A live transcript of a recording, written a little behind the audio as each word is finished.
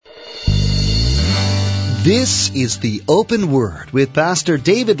This is the Open Word with Pastor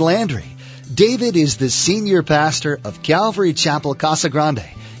David Landry. David is the senior pastor of Calvary Chapel, Casa Grande,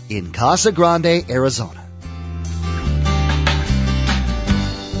 in Casa Grande, Arizona.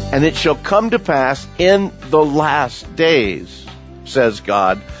 And it shall come to pass in the last days, says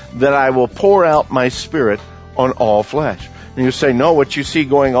God, that I will pour out my Spirit on all flesh. And you say, no, what you see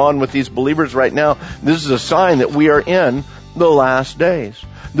going on with these believers right now, this is a sign that we are in the last days.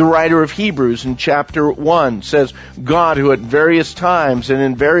 The writer of Hebrews in chapter 1 says, God, who at various times and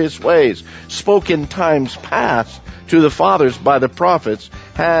in various ways spoke in times past to the fathers by the prophets,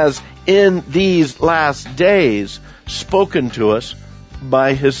 has in these last days spoken to us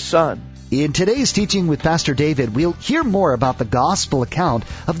by His Son. In today's teaching with Pastor David, we'll hear more about the gospel account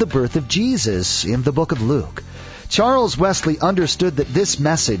of the birth of Jesus in the book of Luke. Charles Wesley understood that this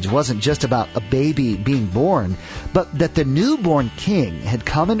message wasn't just about a baby being born, but that the newborn king had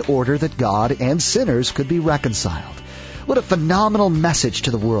come in order that God and sinners could be reconciled. What a phenomenal message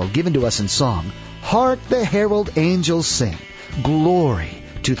to the world given to us in song. Hark the herald angels sing, glory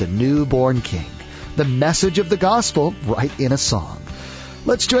to the newborn king. The message of the gospel right in a song.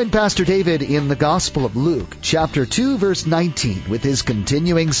 Let's join Pastor David in the Gospel of Luke, chapter 2, verse 19, with his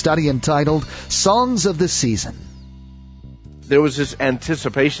continuing study entitled Songs of the Season. There was this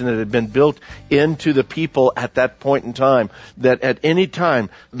anticipation that had been built into the people at that point in time, that at any time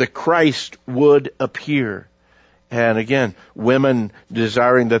the Christ would appear. And again, women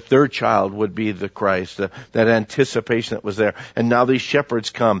desiring that their child would be the Christ, that anticipation that was there. And now these shepherds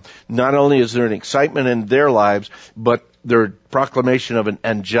come. Not only is there an excitement in their lives, but their proclamation of an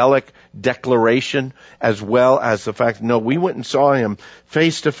angelic declaration, as well as the fact, no, we went and saw Him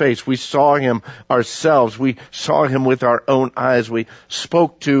face to face. We saw Him ourselves. We saw Him with our own eyes. We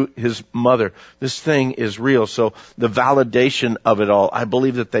spoke to His mother. This thing is real. So the validation of it all, I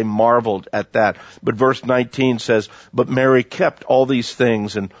believe that they marveled at that. But verse 19 says, but Mary kept all these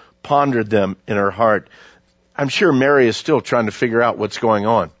things and pondered them in her heart. I'm sure Mary is still trying to figure out what's going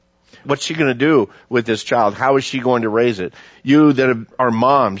on. What's she going to do with this child? How is she going to raise it? You that are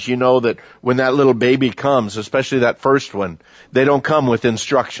moms, you know that when that little baby comes, especially that first one, they don't come with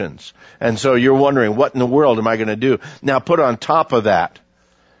instructions. And so you're wondering, what in the world am I going to do? Now put on top of that,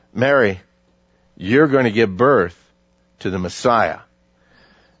 Mary, you're going to give birth to the Messiah.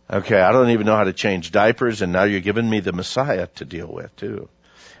 Okay, I don't even know how to change diapers, and now you're giving me the Messiah to deal with too.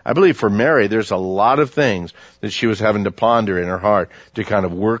 I believe for Mary, there's a lot of things that she was having to ponder in her heart to kind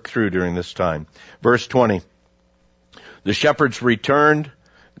of work through during this time. Verse 20, the shepherds returned,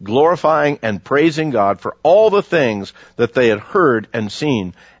 glorifying and praising God for all the things that they had heard and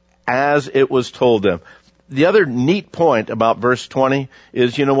seen as it was told them. The other neat point about verse 20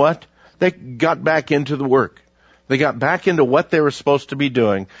 is, you know what? They got back into the work. They got back into what they were supposed to be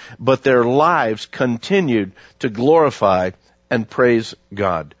doing, but their lives continued to glorify and praise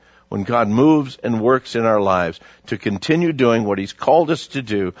God. When God moves and works in our lives, to continue doing what He's called us to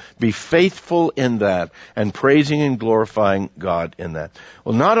do, be faithful in that, and praising and glorifying God in that.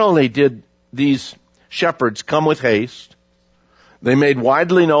 Well, not only did these shepherds come with haste, they made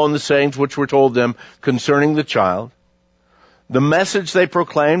widely known the sayings which were told them concerning the child. The message they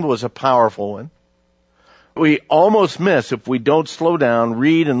proclaimed was a powerful one. We almost miss, if we don't slow down,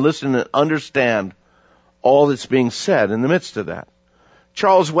 read and listen and understand all that's being said in the midst of that.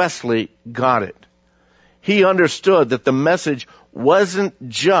 Charles Wesley got it. He understood that the message wasn't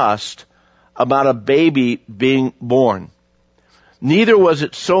just about a baby being born. Neither was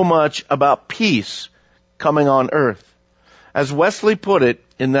it so much about peace coming on earth. As Wesley put it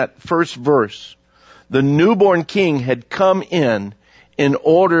in that first verse, the newborn king had come in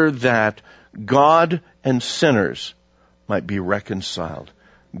order that God and sinners might be reconciled.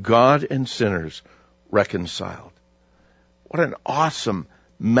 God and sinners reconciled. What an awesome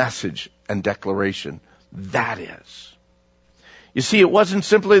message and declaration that is. You see, it wasn't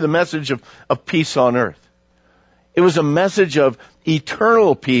simply the message of peace on earth. It was a message of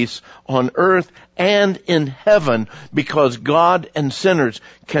eternal peace on earth and in heaven, because God and sinners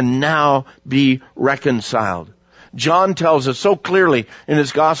can now be reconciled. John tells us so clearly in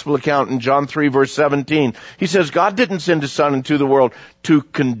his gospel account in John 3 verse 17. He says, God didn't send His Son into the world to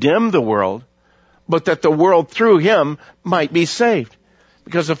condemn the world, but that the world through Him might be saved.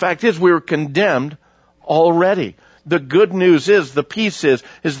 Because the fact is, we were condemned already. The good news is, the peace is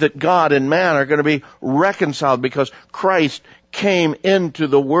that God and man are going to be reconciled because Christ came into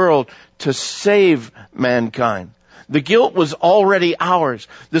the world to save mankind. The guilt was already ours.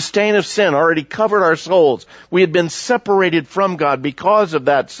 The stain of sin already covered our souls. We had been separated from God because of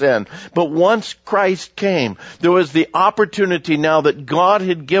that sin. But once Christ came, there was the opportunity now that God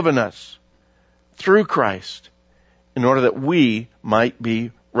had given us through Christ in order that we might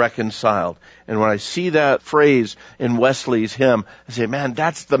be reconciled. And when I see that phrase in Wesley's hymn, I say, man,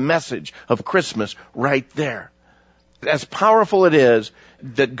 that's the message of Christmas right there. As powerful it is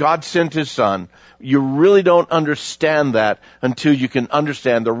that God sent His Son, you really don't understand that until you can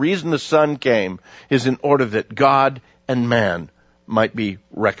understand the reason the Son came is in order that God and man might be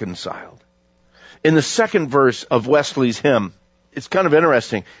reconciled. In the second verse of Wesley's hymn, it's kind of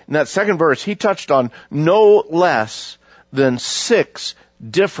interesting. In that second verse, he touched on no less than 6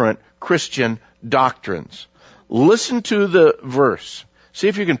 different Christian doctrines. Listen to the verse. See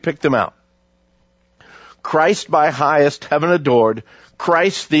if you can pick them out. Christ by highest heaven adored,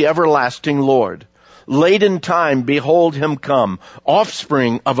 Christ the everlasting Lord. Late in time, behold Him come,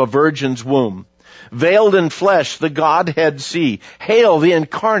 offspring of a virgin's womb. Veiled in flesh, the Godhead see. Hail the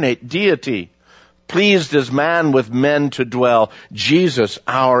incarnate deity. Pleased as man with men to dwell, Jesus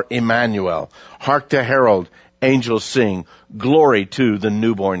our Emmanuel. Hark the herald, angels sing, glory to the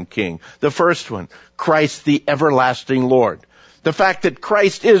newborn King. The first one, Christ the everlasting Lord. The fact that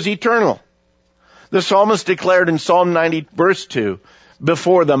Christ is eternal. The psalmist declared in Psalm 90, verse 2,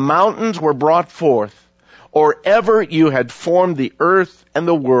 before the mountains were brought forth, or ever you had formed the earth and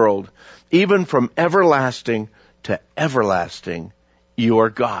the world, even from everlasting to everlasting, you are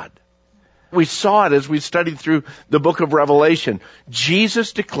God. We saw it as we studied through the book of Revelation.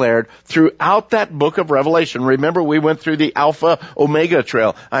 Jesus declared throughout that book of Revelation, remember we went through the Alpha Omega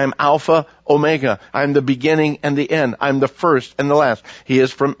trail. I am Alpha Omega. I am the beginning and the end. I am the first and the last. He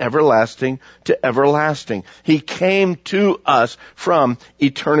is from everlasting to everlasting. He came to us from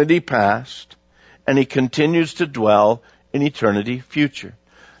eternity past, and He continues to dwell in eternity future.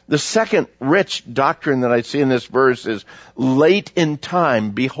 The second rich doctrine that I see in this verse is, late in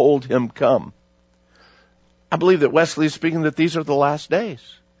time, behold Him come. I believe that Wesley is speaking that these are the last days.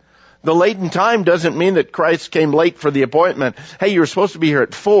 The late in time doesn't mean that Christ came late for the appointment. Hey, you were supposed to be here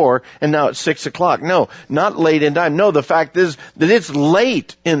at 4 and now it's 6 o'clock. No, not late in time. No, the fact is that it's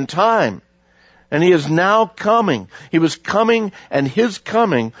late in time. And He is now coming. He was coming, and His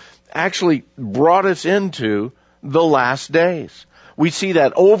coming actually brought us into the last days. We see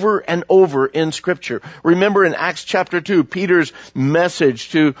that over and over in Scripture. Remember in Acts chapter 2, Peter's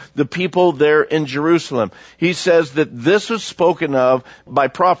message to the people there in Jerusalem. He says that this was spoken of by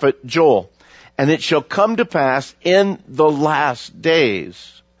prophet Joel. And it shall come to pass in the last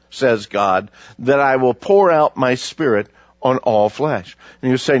days, says God, that I will pour out my Spirit on all flesh. And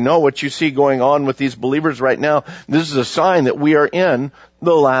you say, no, what you see going on with these believers right now, this is a sign that we are in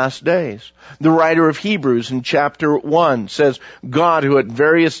the last days. The writer of Hebrews in chapter 1 says, God, who at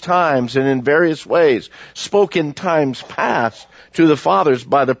various times and in various ways spoke in times past to the fathers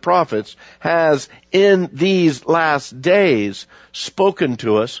by the prophets, has in these last days spoken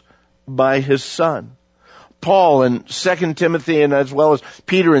to us by His Son. Paul in 2 Timothy and as well as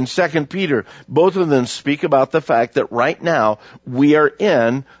Peter in 2 Peter, both of them speak about the fact that right now we are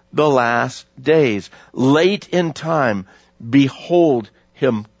in the last days. Late in time, behold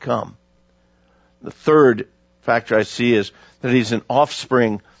Him come. The third factor I see is that He's an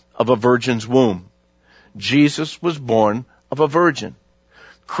offspring of a virgin's womb. Jesus was born of a virgin.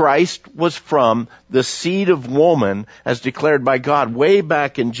 Christ was from the seed of woman as declared by God way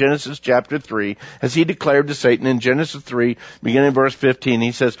back in Genesis chapter 3, as He declared to Satan in Genesis 3, beginning in verse 15,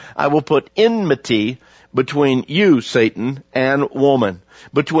 He says, I will put enmity between you, Satan, and woman,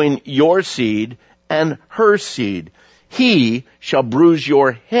 between your seed and her seed. He shall bruise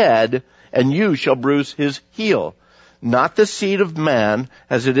your head, and you shall bruise his heel. Not the seed of man,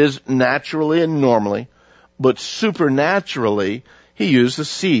 as it is naturally and normally, but supernaturally, He used the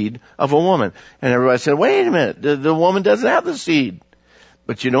seed of a woman. And everybody said, wait a minute, the woman doesn't have the seed.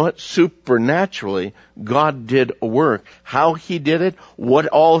 But you know what? Supernaturally, God did a work. How He did it, what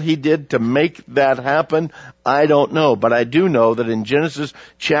all He did to make that happen, I don't know. But I do know that in Genesis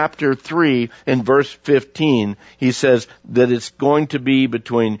chapter 3, in verse 15, He says that it's going to be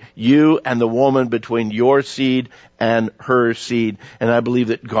between you and the woman, between your seed and her seed. And I believe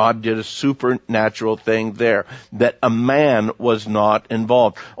that God did a supernatural thing there, that a man was not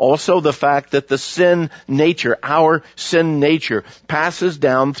involved. Also the fact that the sin nature, our sin nature, passes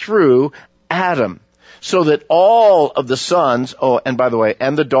down through Adam, so that all of the sons, and by the way,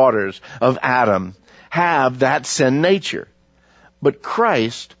 and the daughters of Adam have that sin nature. But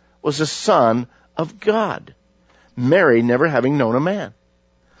Christ was a son of God, Mary never having known a man.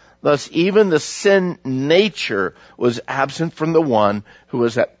 Thus, even the sin nature was absent from the one who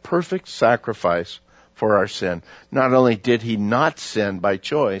was that perfect sacrifice for our sin. Not only did He not sin by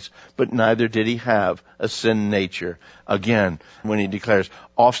choice, but neither did He have a sin nature. Again, when He declares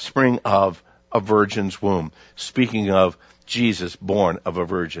offspring of a virgin's womb. Speaking of Jesus born of a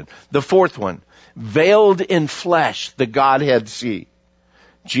virgin. The fourth one, veiled in flesh, the Godhead see.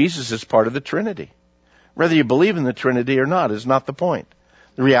 Jesus is part of the Trinity. Whether you believe in the Trinity or not is not the point.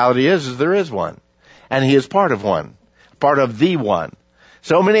 The reality is there is one. And he is part of one. Part of the one.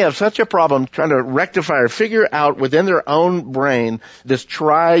 So many have such a problem trying to rectify or figure out within their own brain this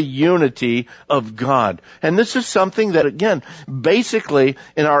tri-unity of God. And this is something that, again, basically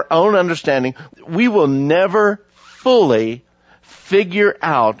in our own understanding, we will never fully figure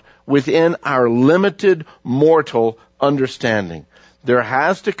out within our limited mortal understanding. There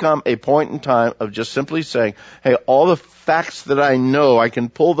has to come a point in time of just simply saying, hey, all the facts that I know, I can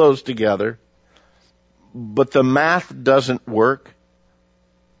pull those together, but the math doesn't work,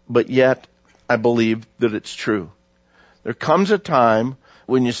 but yet I believe that it's true. There comes a time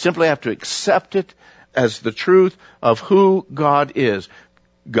when you simply have to accept it as the truth of who God is.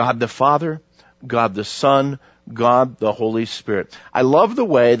 God the Father, God the Son, God the Holy Spirit. I love the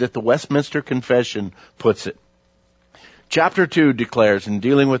way that the Westminster Confession puts it. Chapter 2 declares, in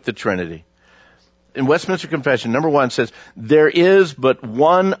dealing with the Trinity, in Westminster Confession, number 1 says, there is but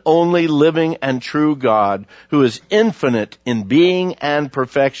one only living and true God, who is infinite in being and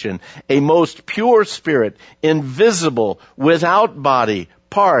perfection, a most pure spirit, invisible, without body,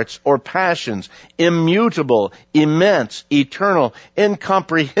 parts, or passions, immutable, immense, eternal,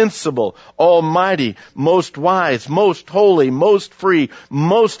 incomprehensible, almighty, most wise, most holy, most free,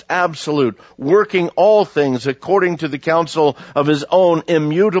 most absolute, working all things according to the counsel of his own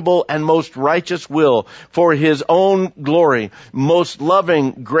immutable and most righteous will, for his own glory, most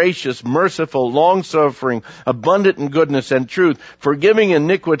loving, gracious, merciful, long-suffering, abundant in goodness and truth, forgiving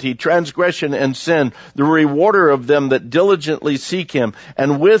iniquity, transgression, and sin, the rewarder of them that diligently seek him,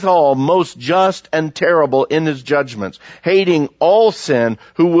 and withal most just and terrible in his judgments, hating all sin,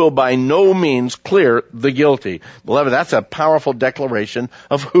 who will by no means clear the guilty. Beloved, that's a powerful declaration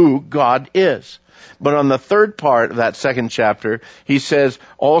of who God is. But on the third part of that second chapter, he says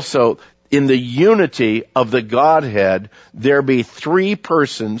also, in the unity of the Godhead, there be three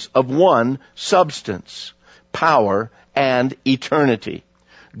persons of one substance, power, and eternity.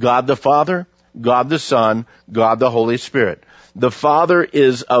 God the Father, God the Son, God the Holy Spirit. The Father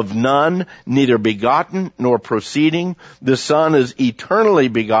is of none, neither begotten nor proceeding. The Son is eternally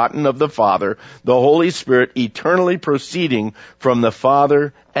begotten of the Father. The Holy Spirit eternally proceeding from the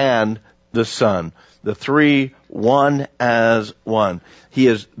Father and the Son. The three, one as one. He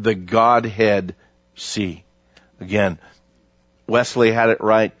is the Godhead see. Again, Wesley had it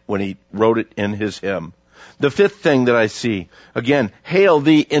right when he wrote it in his hymn. The fifth thing that I see, again, hail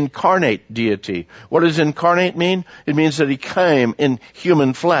the incarnate deity. What does incarnate mean? It means that he came in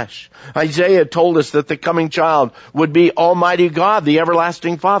human flesh. Isaiah told us that the coming child would be Almighty God, the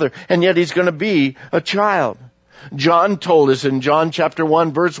everlasting Father, and yet he's going to be a child. John told us in John chapter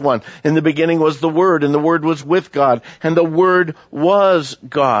 1, verse 1, in the beginning was the Word, and the Word was with God, and the Word was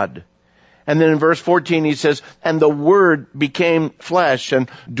God. And then in verse 14 he says, and the Word became flesh and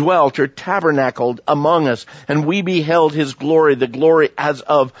dwelt or tabernacled among us, and we beheld his glory, the glory as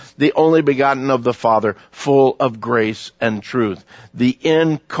of the only begotten of the Father, full of grace and truth. The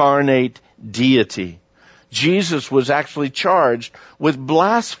incarnate deity. Jesus was actually charged with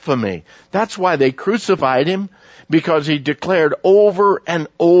blasphemy. That's why they crucified him, because he declared over and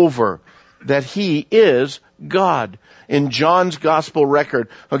over that he is God. In John's gospel record,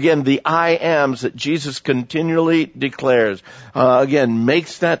 again, the I ams that Jesus continually declares, again,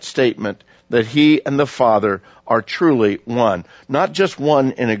 makes that statement that he and the Father are truly one. Not just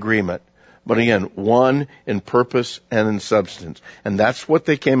one in agreement, but again, one in purpose and in substance. And that's what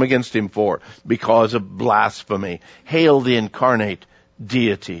they came against him for, because of blasphemy. Hail the incarnate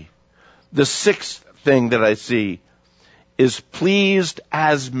deity. The sixth thing that I see is pleased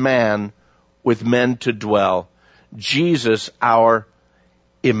as man with men to dwell. Jesus, our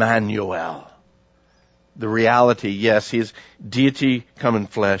Emmanuel. The reality, yes, he's deity come in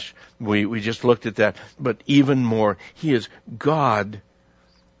flesh. We just looked at that. But even more, he is God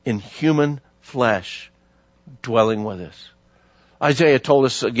in human flesh dwelling with us. Isaiah told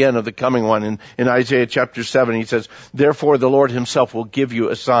us again of the coming one. In Isaiah chapter 7, he says, therefore the Lord himself will give you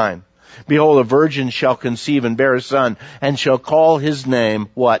a sign. Behold, a virgin shall conceive and bear a son, and shall call his name,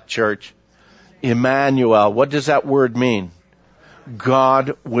 what, church? Emmanuel. What does that word mean?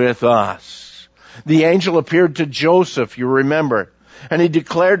 God with us. The angel appeared to Joseph, you remember, and he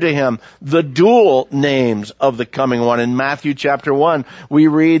declared to him the dual names of the coming one. In Matthew chapter 1, we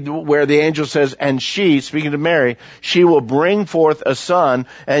read where the angel says, and she, speaking to Mary, she will bring forth a son,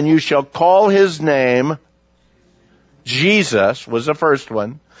 and you shall call his name Jesus, was the first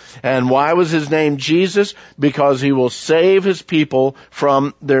one. And why was his name Jesus? Because he will save his people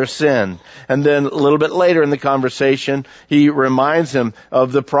from their sin. And then a little bit later in the conversation, he reminds him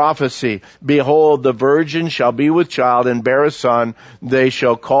of the prophecy. Behold, the virgin shall be with child and bear a son. They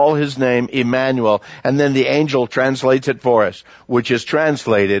shall call his name Emmanuel. And then the angel translates it for us, which is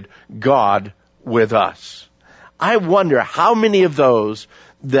translated God with us. I wonder how many of those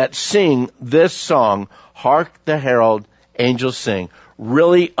that sing this song, Hark the Herald Angels Sing,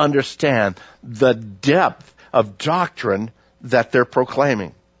 really understand the depth of doctrine that they're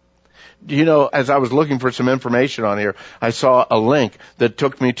proclaiming. You know, as I was looking for some information on here, I saw a link that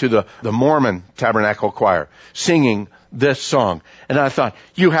took me to the Mormon Tabernacle Choir singing this song. And I thought,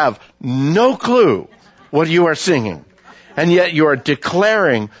 you have no clue what you are singing. And yet you are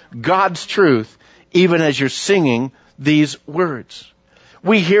declaring God's truth even as you're singing these words.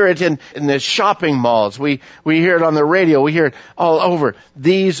 We hear it in the shopping malls. We hear it on the radio. We hear it all over.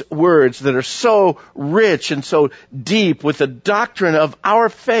 These words that are so rich and so deep with the doctrine of our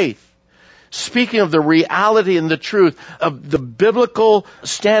faith. Speaking of the reality and the truth of the biblical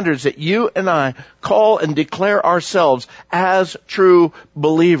standards that you and I call and declare ourselves as true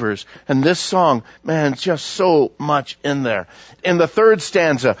believers. And this song, man, just so much in there. In the third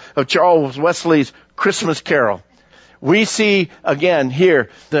stanza of Charles Wesley's Christmas Carol, we see again here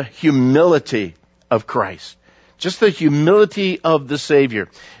the humility of Christ. Just the humility of the Savior.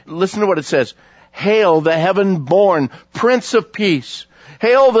 Listen to what it says. Hail the heaven-born Prince of Peace.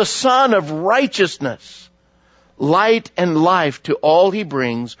 Hail the Son of Righteousness. Light and life to all he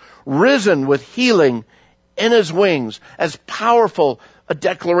brings, risen with healing in his wings. As powerful a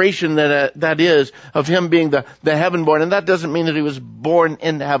declaration that is of him being the heaven-born. And that doesn't mean that he was born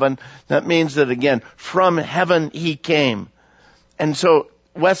in heaven. That means that, again, from heaven he came. And so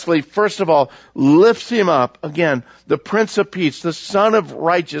Wesley, first of all, lifts him up, again, the Prince of Peace, the Son of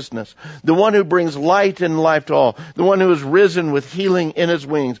Righteousness, the one who brings light and life to all, the one who is risen with healing in his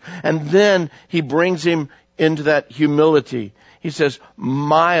wings. And then he brings him into that humility. He says,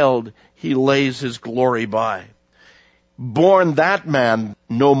 mild he lays his glory by. Born that man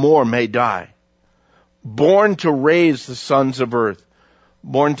no more may die. Born to raise the sons of earth.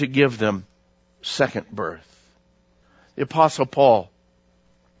 Born to give them second birth. The Apostle Paul,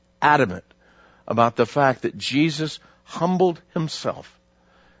 adamant about the fact that Jesus humbled himself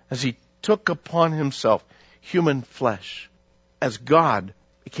as he took upon himself human flesh, as God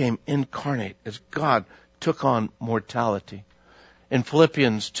became incarnate, as God took on mortality. In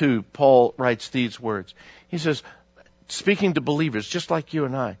Philippians 2, Paul writes these words. He says, speaking to believers just like you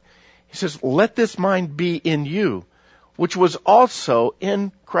and I, he says, let this mind be in you, which was also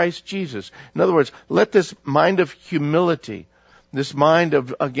in Christ Jesus. In other words, let this mind of humility, this mind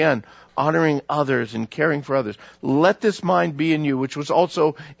of, again, honoring others and caring for others. Let this mind be in you, which was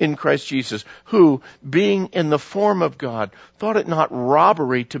also in Christ Jesus, who, being in the form of God, thought it not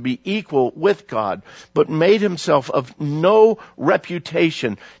robbery to be equal with God, but made himself of no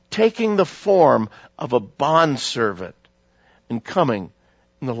reputation, taking the form of a bondservant and coming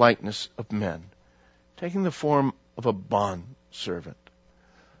in the likeness of men. Taking the form of a bondservant.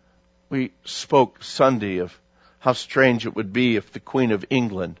 We spoke Sunday of how strange it would be if the Queen of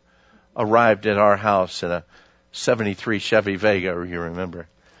England arrived at our house in a 73 Chevy Vega, you remember,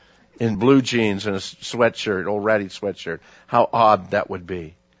 in blue jeans and a sweatshirt, old ratty sweatshirt. How odd that would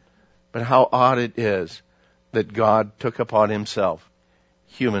be. But how odd it is that God took upon himself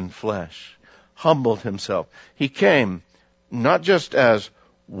human flesh, humbled himself. He came not just as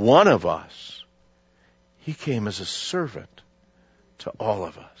one of us, he came as a servant to all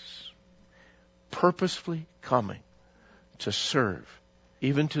of us, purposefully coming to serve,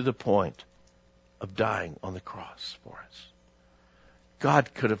 even to the point of dying on the cross for us.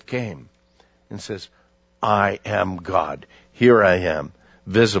 God could have came and says, I am God. Here I am,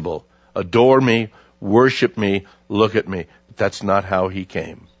 visible. Adore me, worship me, look at me. But that's not how he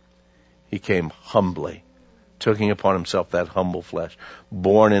came. He came humbly, taking upon himself that humble flesh,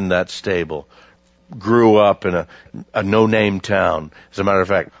 born in that stable, grew up in a no-name town. As a matter of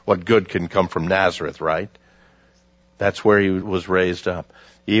fact, what good can come from Nazareth, right? That's where he was raised up.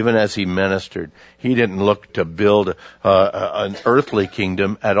 Even as he ministered, he didn't look to build an earthly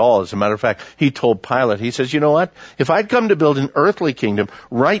kingdom at all. As a matter of fact, he told Pilate, he says, you know what? If I'd come to build an earthly kingdom,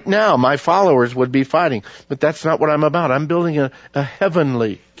 right now my followers would be fighting. But that's not what I'm about. I'm building a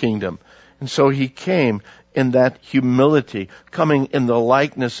heavenly kingdom. And so he came in that humility, coming in the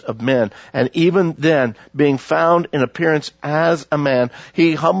likeness of men. And even then, being found in appearance as a man,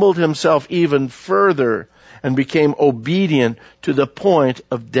 he humbled himself even further and became obedient to the point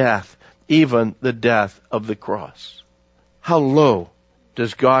of death, even the death of the cross. How low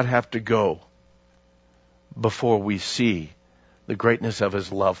does God have to go before we see the greatness of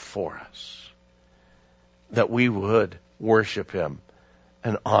His love for us? That we would worship Him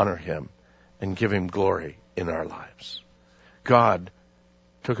and honor Him and give Him glory in our lives. God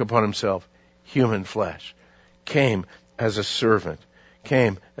took upon Himself human flesh, came as a servant,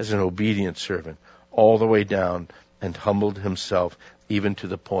 came as an obedient servant, all the way down and humbled Himself even to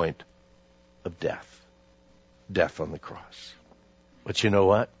the point of death. Death on the cross. But you know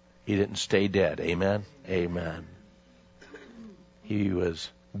what? He didn't stay dead. Amen? Amen. He was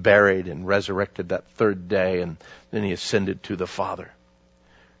buried and resurrected that third day, and then He ascended to the Father.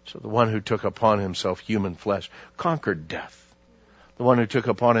 So the one who took upon Himself human flesh conquered death. The one who took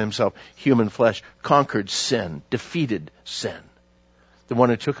upon Himself human flesh conquered sin, defeated sin. The one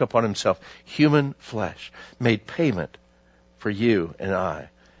who took upon Himself human flesh made payment for you and I,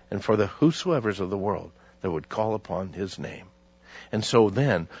 and for the whosoever's of the world that would call upon His name. And so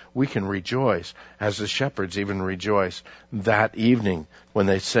then we can rejoice, as the shepherds even rejoiced that evening when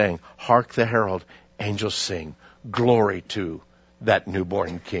they sang, "Hark the herald angels sing, glory to that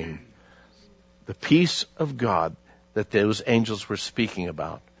newborn King." The peace of God that those angels were speaking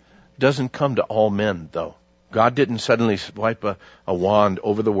about doesn't come to all men, though. God didn't suddenly wipe a wand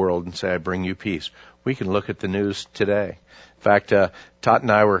over the world and say, "I bring you peace." We can look at the news today. In fact, Tot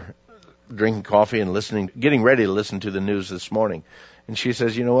and I were drinking coffee and getting ready to listen to the news this morning. And she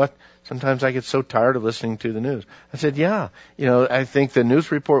says, "You know what? Sometimes I get so tired of listening to the news." I said, "Yeah. I think the news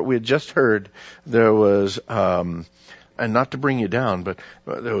report we had just heard, there was, and not to bring you down, but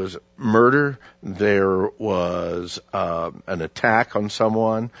there was murder, there was an attack on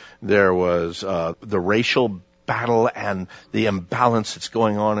someone, there was the racial battle and the imbalance that's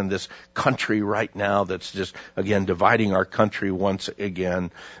going on in this country right now that's just, again, dividing our country once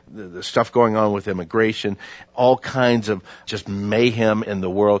again. The stuff going on with immigration, all kinds of just mayhem in the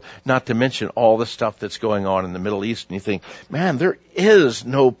world, not to mention all the stuff that's going on in the Middle East. And you think, man, there is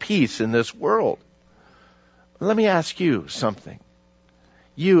no peace in this world. Let me ask you something.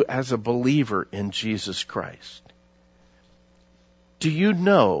 You as a believer in Jesus Christ, do you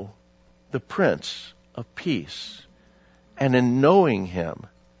know the Prince of Peace? And in knowing Him,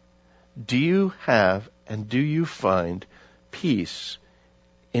 do you have and do you find peace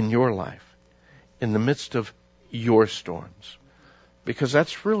in your life, in the midst of your storms? Because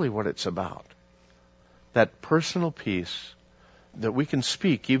that's really what it's about. That personal peace that we can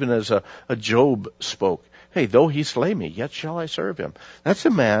speak, even as a Job spoke. Hey, though He slay me, yet shall I serve Him. That's a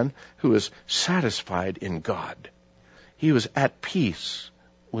man who is satisfied in God. He was at peace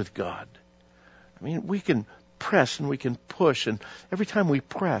with God. I mean, we can press and we can push, and every time we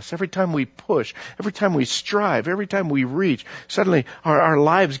press, every time we push, every time we strive, every time we reach, suddenly our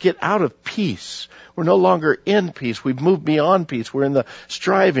lives get out of peace. We're no longer in peace. We've moved beyond peace. We're in the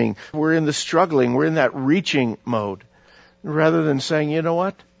striving. We're in the struggling. We're in that reaching mode. Rather than saying, you know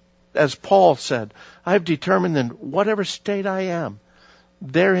what? As Paul said, I've determined in whatever state I am,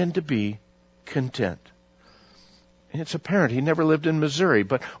 therein to be content. And it's apparent he never lived in Missouri,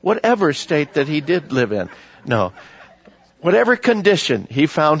 but whatever state that he did live in, whatever condition he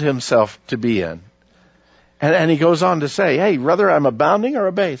found himself to be in. And he goes on to say, hey, whether I'm abounding or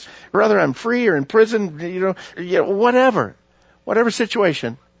abased, whether I'm free or in prison, whatever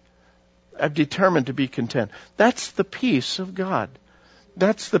situation, I've determined to be content. That's the peace of God.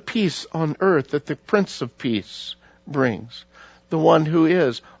 That's the peace on earth that the Prince of Peace brings. The one who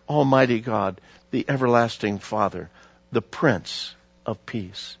is Almighty God, the everlasting Father, the Prince of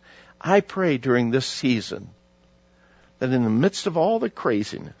Peace. I pray during this season that in the midst of all the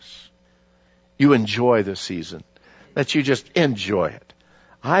craziness, you enjoy the season, that you just enjoy it.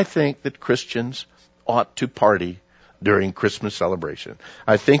 I think that Christians ought to party during Christmas celebration.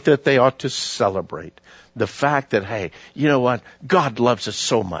 I think that they ought to celebrate the fact that, hey, you know what? God loves us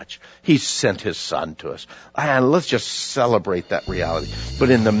so much. He sent His Son to us. And let's just celebrate that reality. But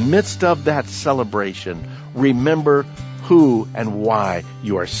in the midst of that celebration, remember who and why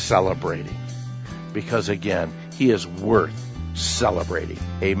you are celebrating. Because again, He is worth celebrating.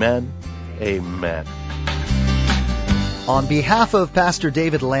 Amen? Amen. On behalf of Pastor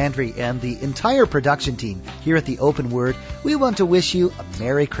David Landry and the entire production team here at the Open Word, we want to wish you a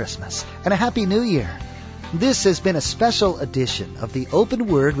Merry Christmas and a Happy New Year. This has been a special edition of the Open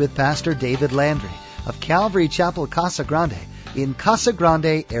Word with Pastor David Landry of Calvary Chapel, Casa Grande in Casa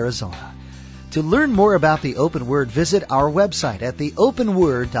Grande, Arizona. To learn more about the Open Word, visit our website at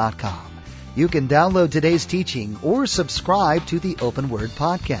theopenword.com. You can download today's teaching or subscribe to the Open Word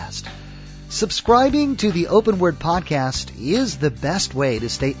podcast. Subscribing to the Open Word podcast is the best way to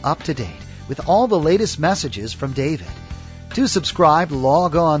stay up to date with all the latest messages from David. To subscribe,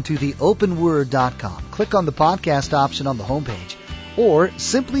 log on to theopenword.com. Click on the podcast option on the homepage, or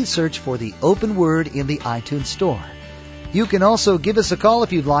simply search for The Open Word in the iTunes Store. You can also give us a call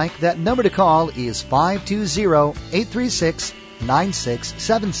if you'd like. That number to call is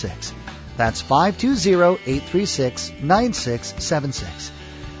 520-836-9676. That's 520-836-9676.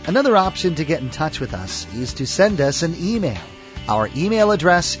 Another option to get in touch with us is to send us an email. Our email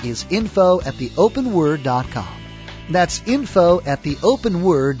address is info@theopenword.com. That's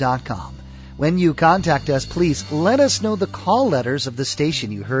info@theopenword.com. When you contact us, please let us know the call letters of the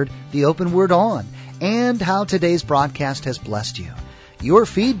station you heard the Open Word on and how today's broadcast has blessed you. Your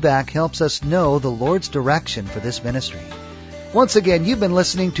feedback helps us know the Lord's direction for this ministry. Once again, you've been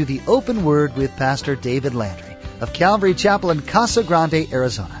listening to The Open Word with Pastor David Landry of Calvary Chapel in Casa, Grande,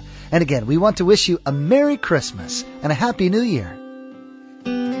 Arizona. And again, we want to wish you a Merry Christmas and a Happy New Year.